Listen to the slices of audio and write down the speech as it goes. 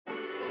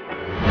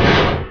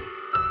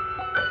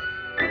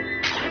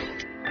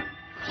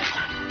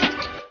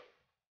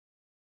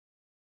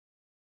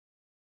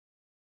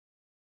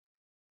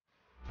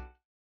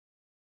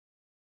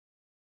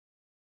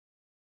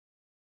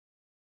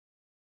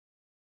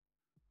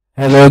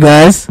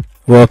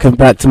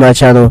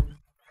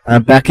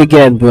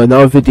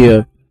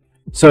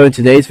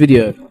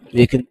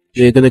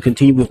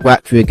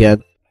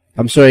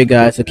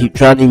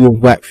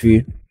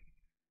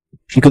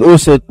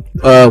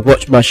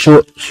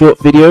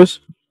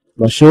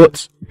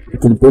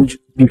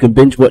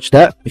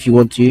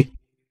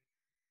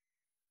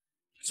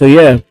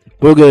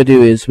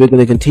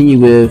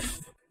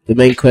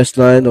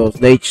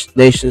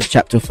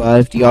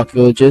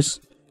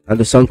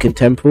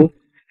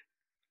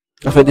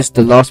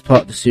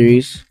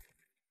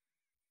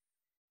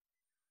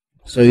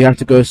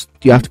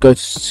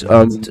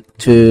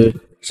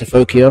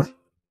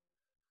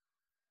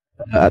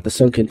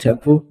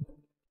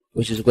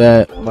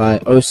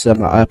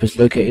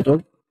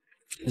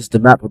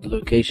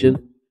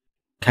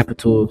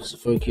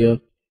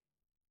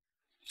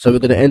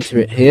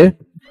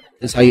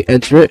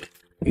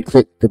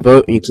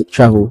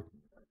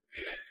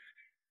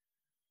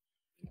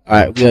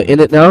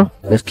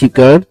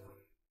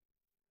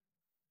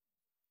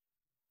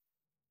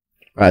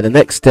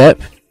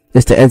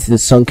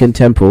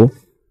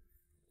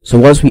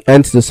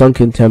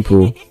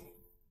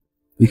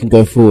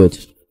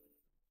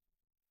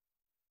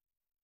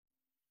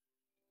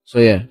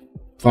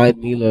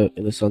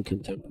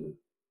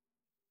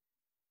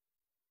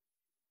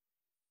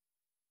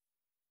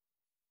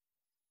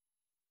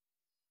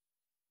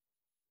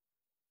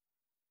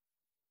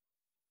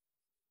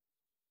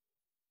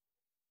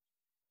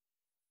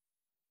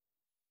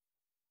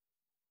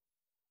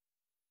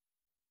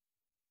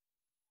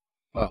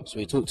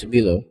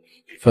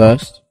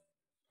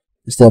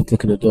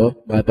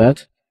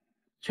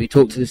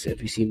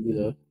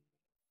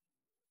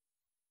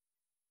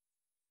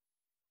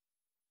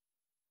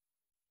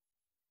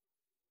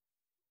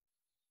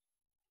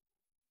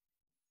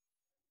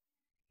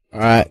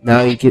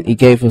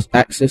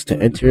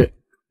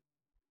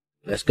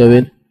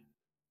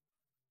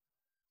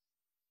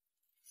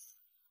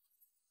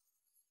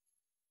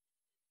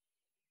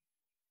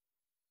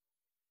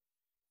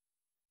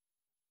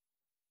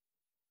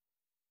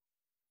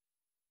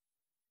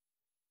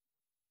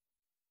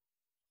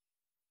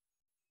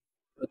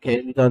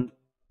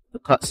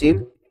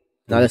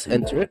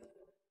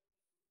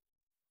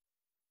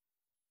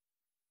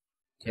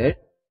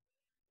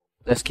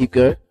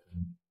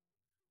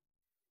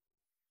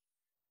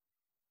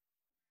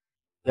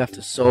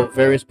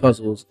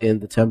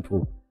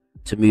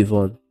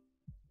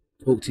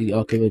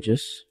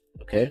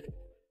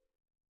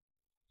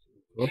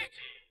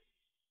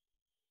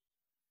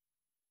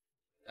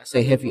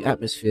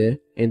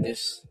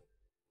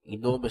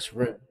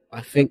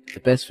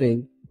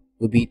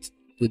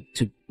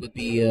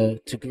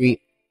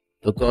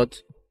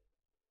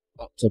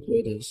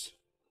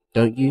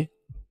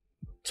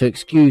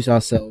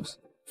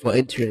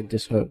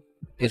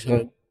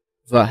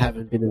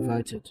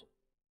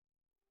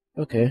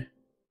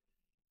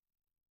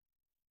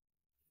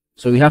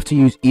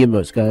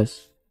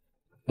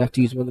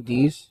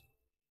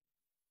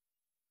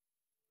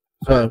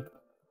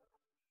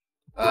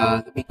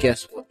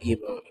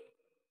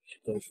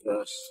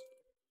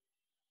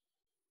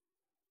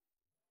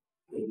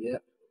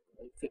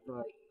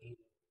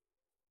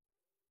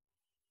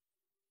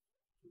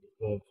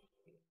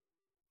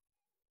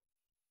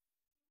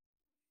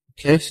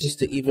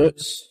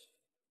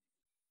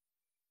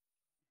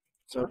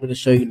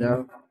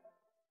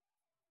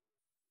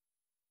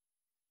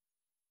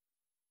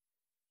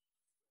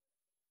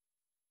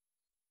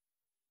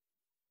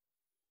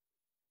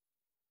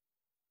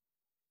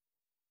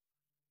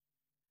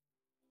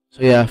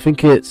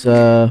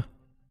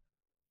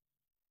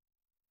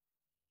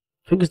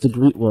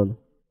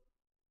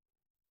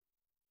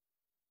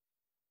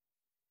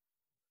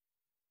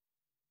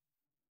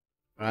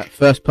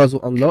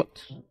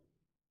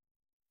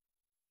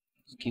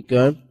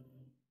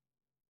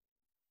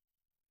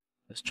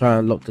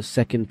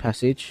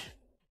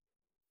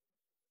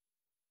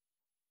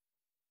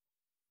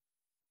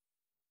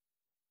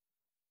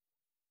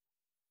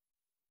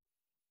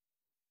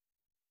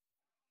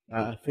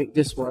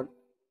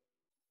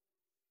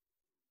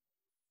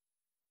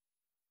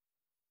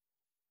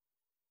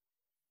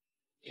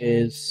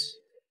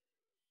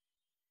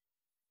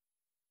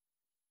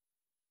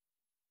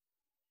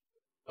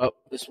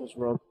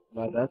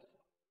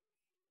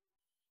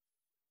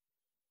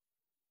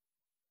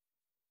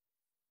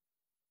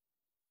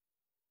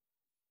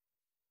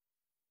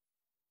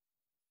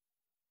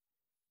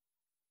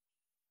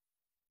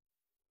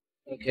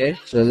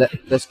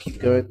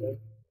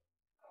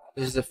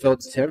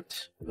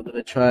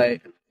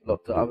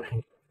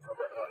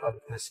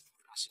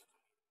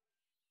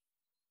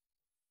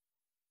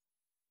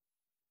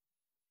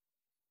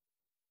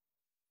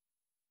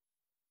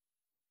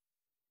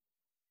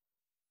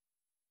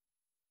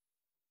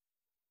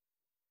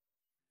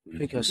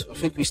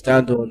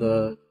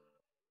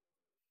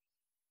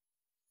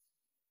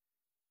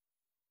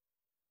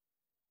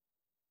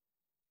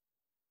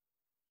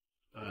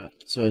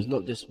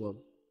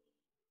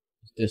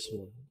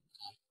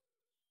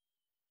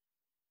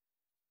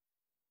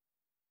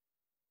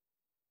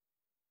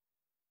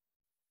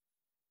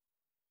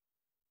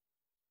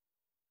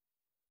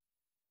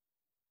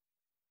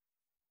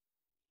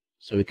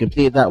So we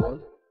completed that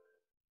one.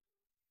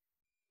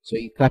 So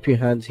you clap your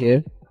hands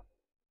here.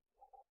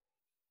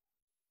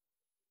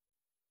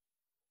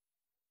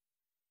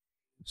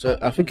 So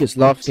I think it's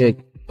love here,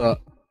 but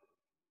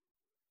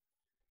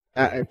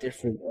at a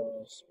different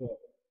spot.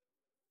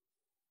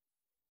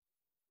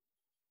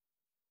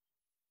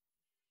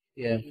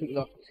 Yeah, I think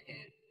love is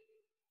here.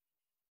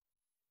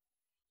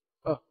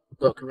 Oh,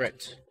 got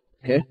correct.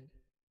 Okay,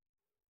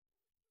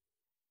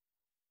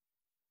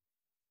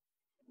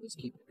 let's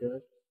keep it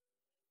going.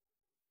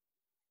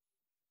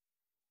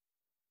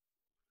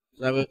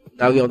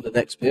 Now we're on the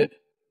next bit.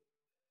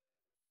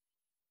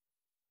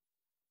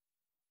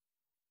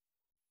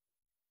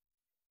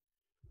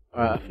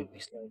 Alright, I think we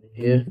started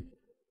here.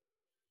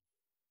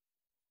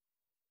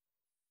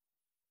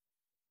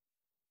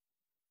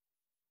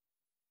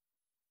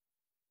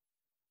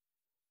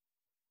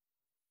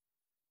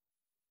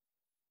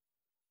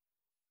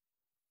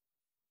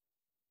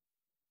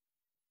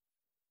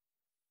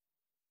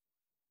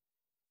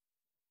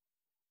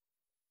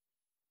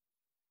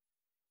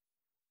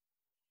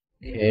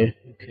 Okay,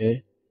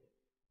 okay.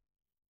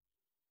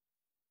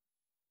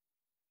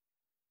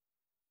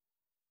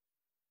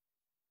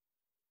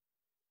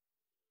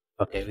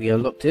 Okay, we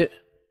unlocked it.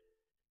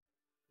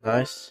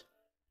 Nice.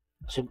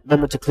 So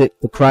remember to click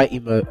the cry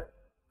emote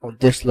on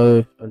this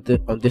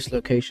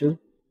location.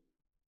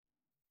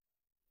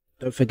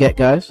 Don't forget,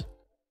 guys.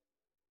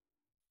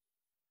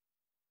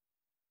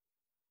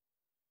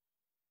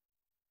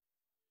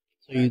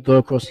 So you go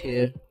across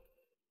here.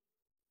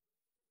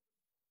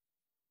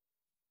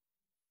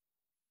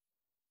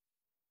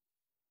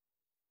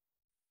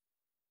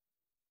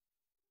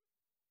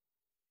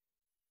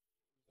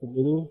 The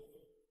middle.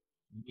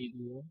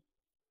 Middle.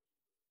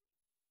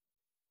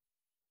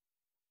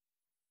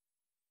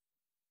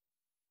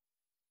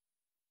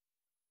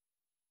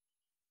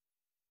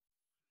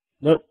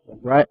 Nope,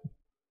 right.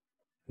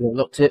 We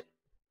unlocked it.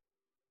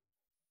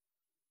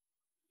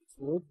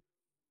 Forward.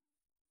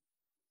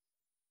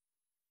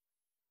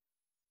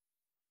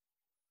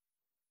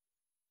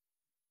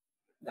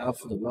 Now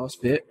for the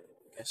last bit.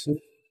 Guessing.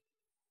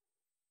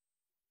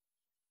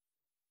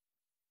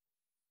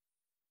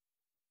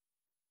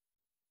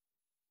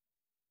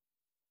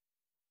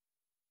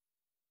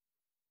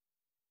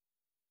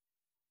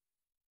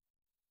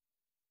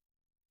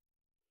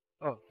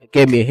 Oh, it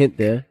gave me a hint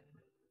there.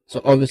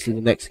 So obviously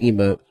the next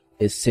emote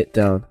is sit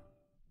down.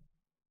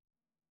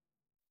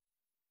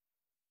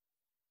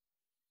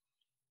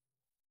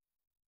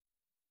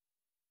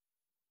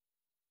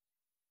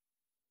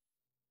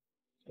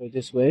 Go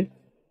this way.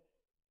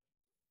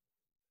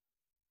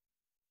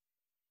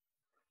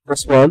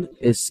 This one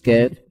is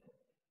scared.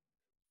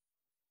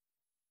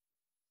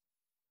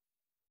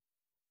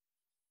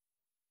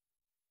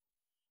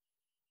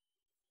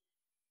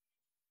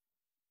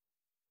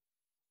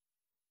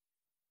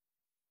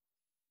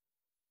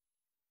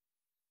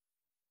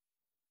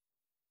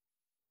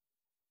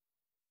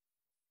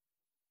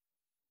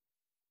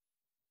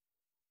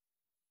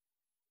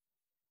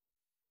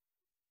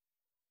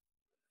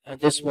 And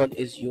this one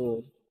is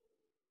yawn.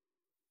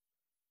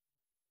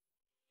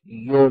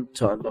 Yawn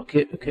to unlock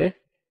it, okay?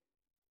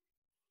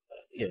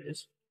 Here it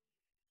is.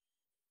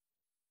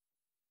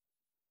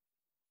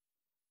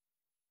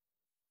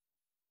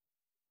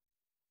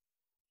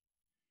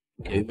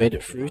 Okay, we made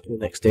it through to the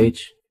next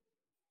stage.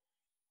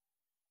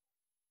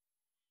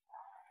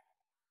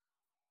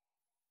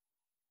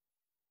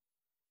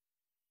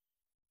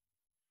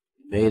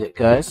 Made it,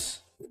 guys.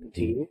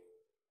 Continue.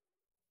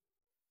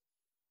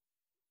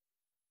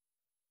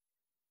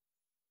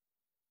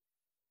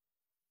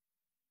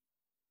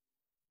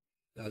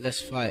 Now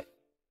let's fight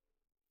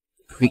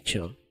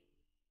creature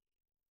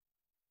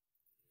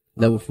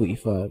level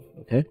 45.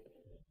 Okay.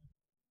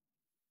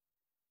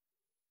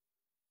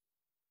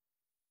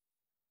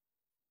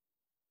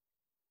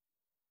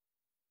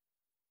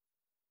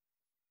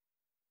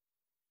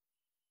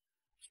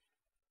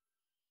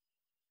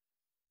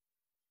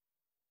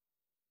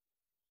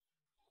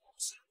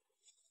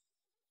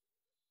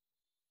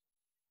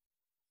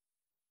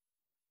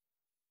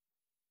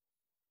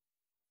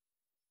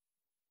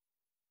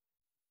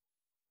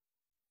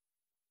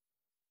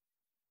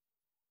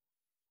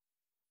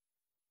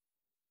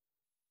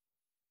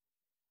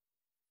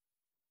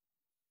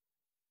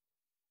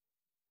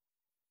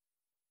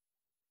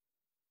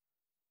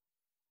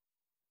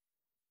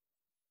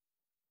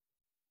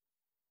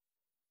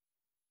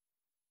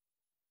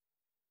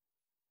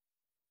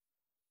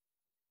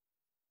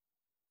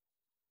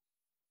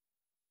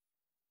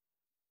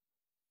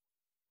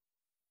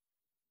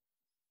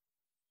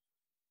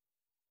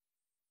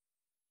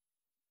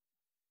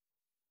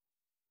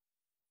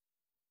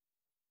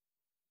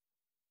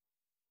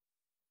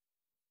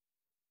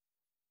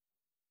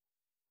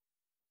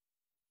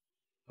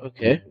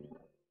 Okay.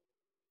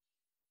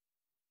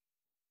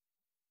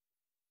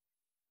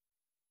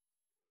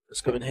 Let's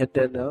go and head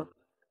there now.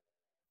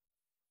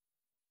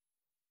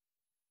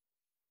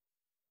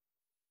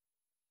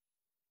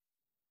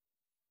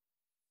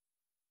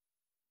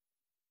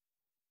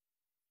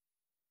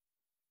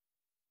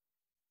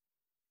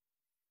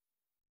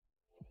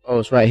 Oh,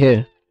 it's right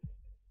here.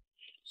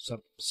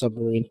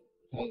 Submarine.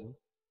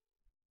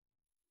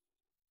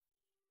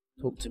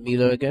 Talk to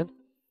Milo again.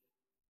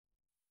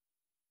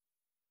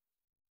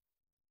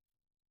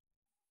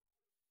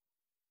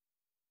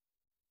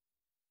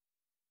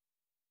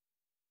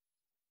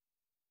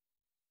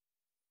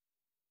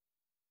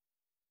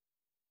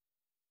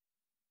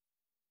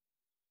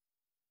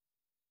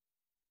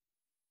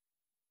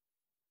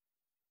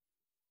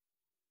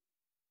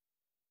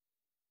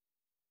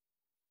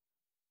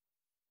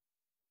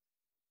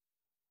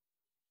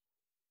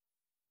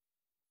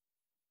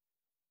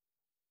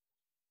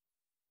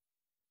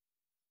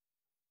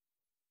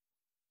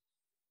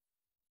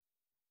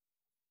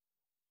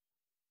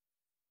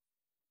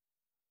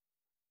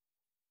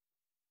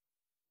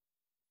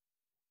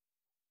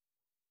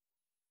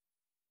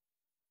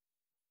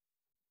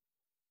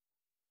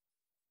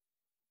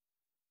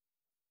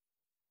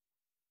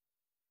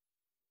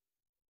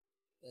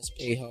 Let's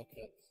pay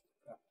Hellcat.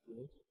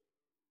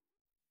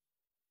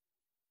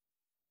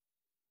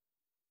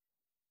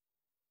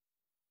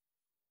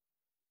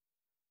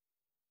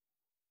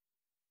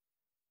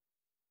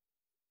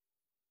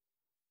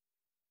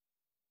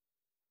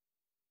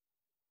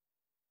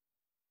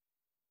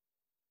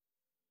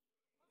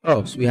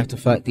 Oh, so we have to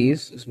fight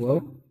these as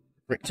well.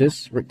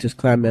 Richter's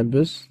clan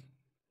members.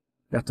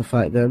 We have to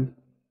fight them.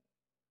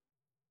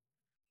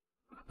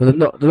 But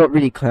they're not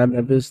really clan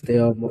members, they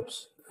are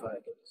mobs to fight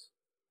against.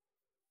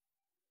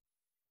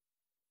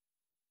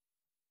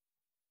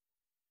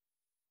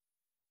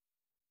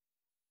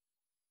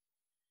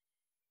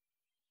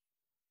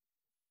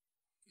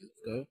 Let's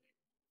go.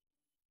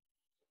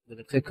 I'm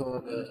gonna click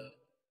on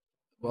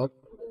mob,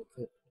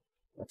 click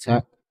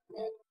attack.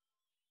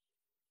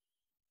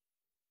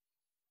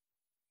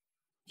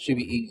 Should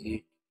be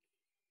easy.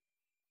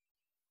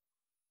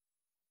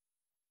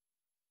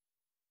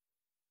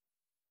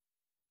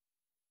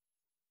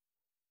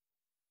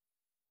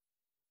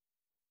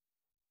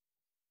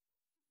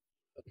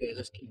 Okay,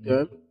 let's keep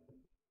going.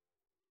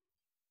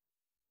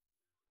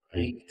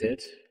 He's dead.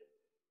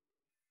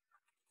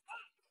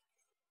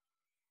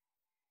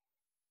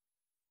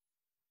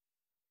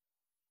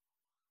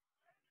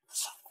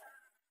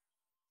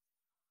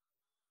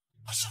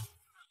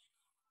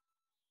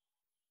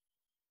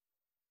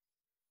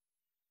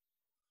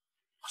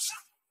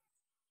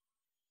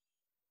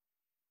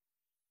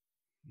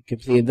 You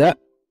completed that.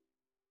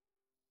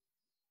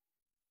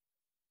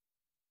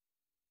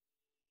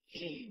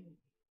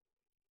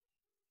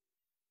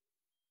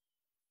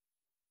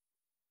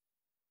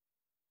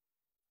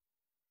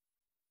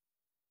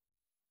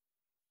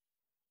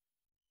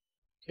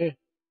 Okay.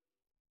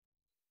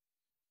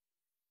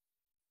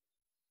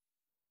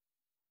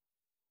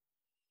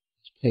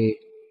 Let's pay.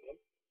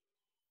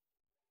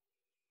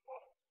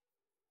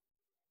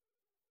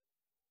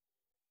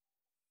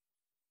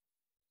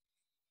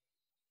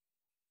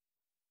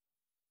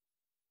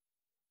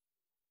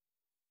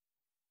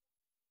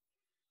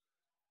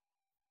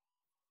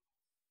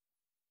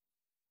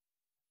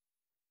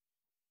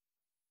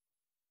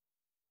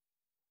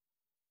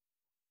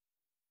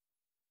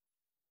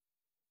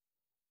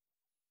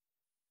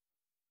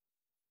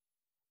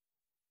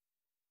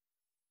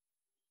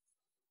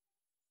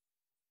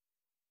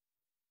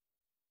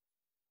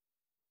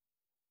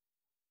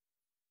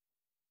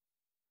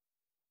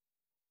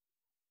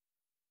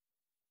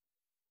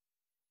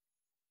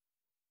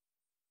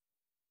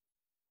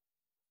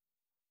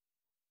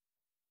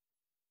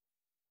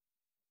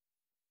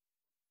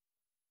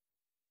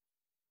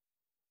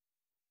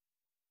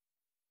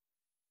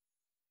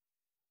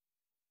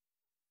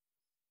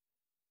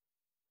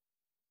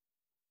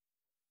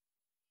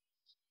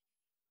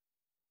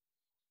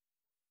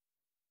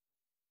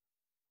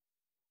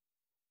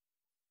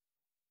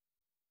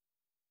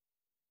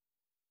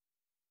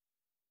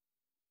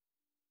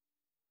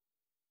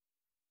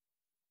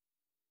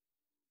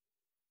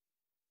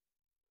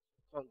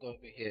 Can't go over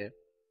here.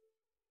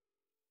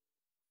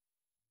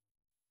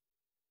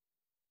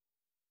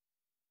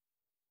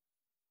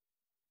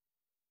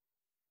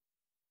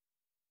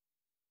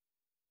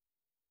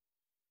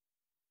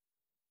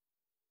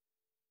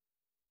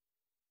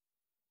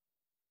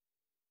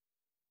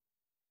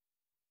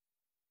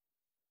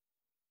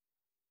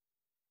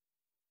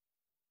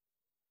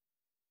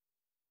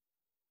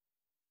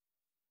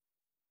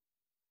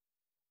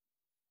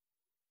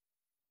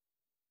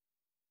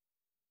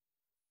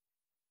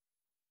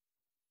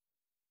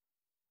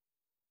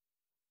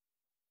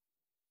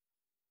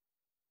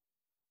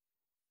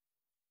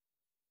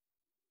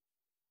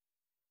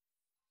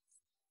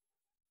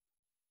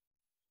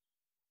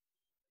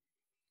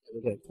 We're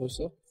getting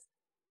closer.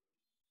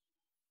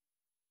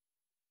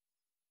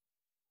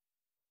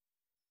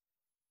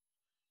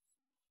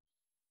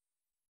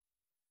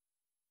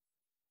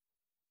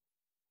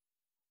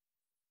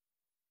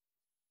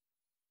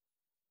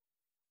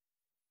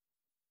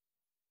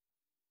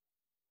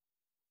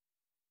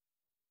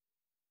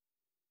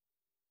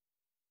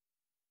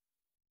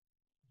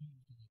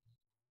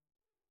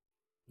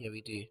 Yeah,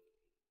 we do.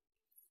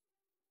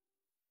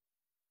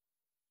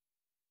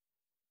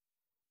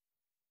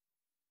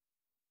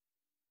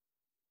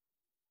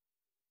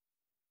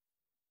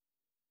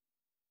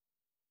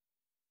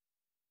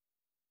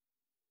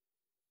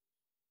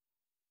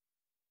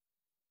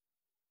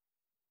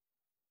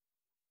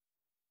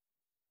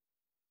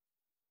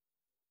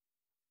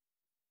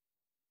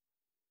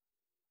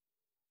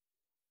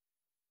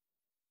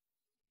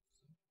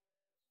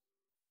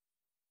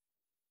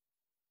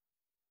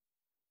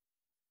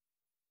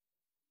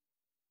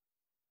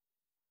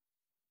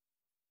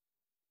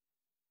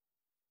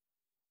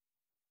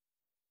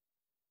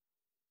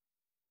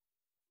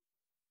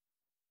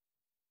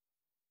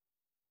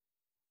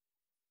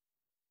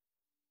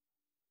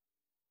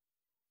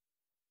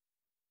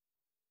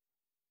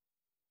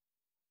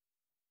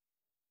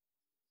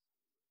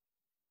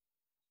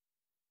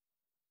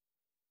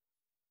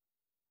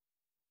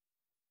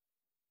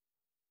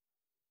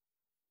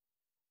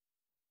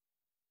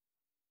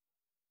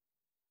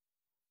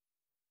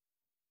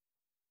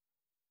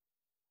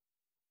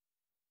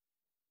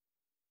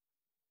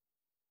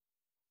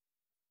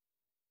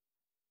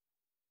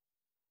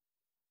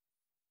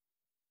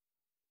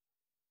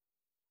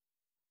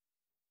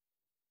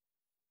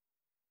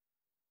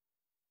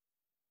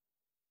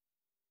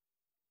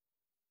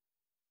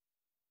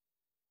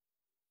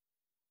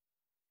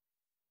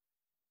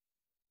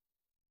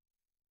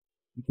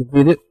 You can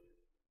read it.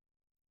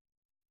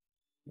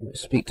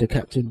 Speak to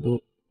Captain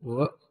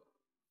What?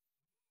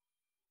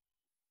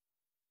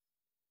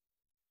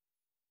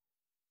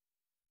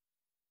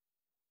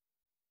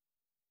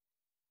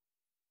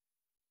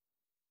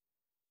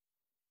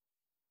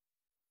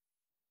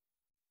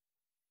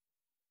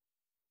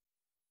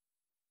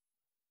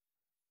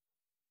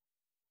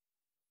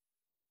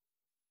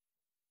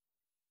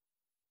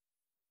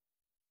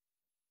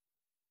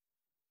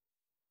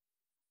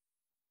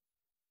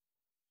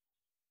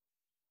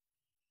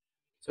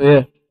 So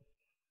yeah,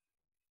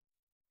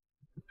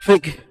 I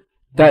think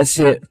that's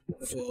it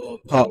for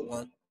part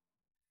one.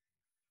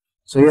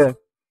 So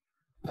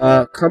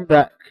yeah, come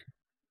back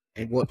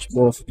and watch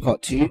more for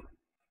part two.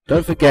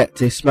 Don't forget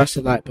to smash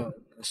the like button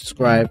and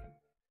subscribe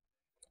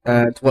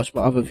and watch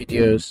my other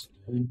videos,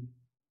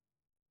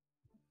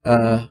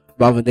 my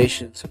other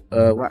nations,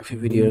 Wakfu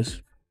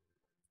videos.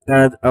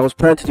 And I was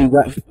planning to do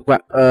not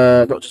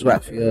just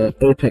Wakfu,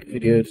 APEC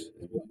videos.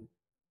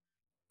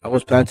 I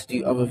was planning to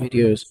do other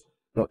videos,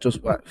 not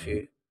just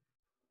Wakfu.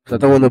 Because I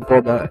don't want to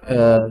bore my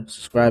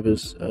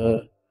subscribers,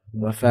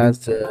 my fans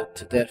to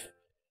death.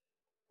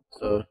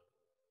 So,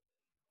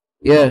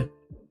 yeah,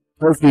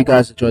 hopefully you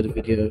guys enjoyed the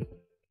video.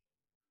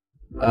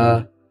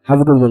 Have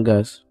a good one,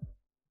 guys.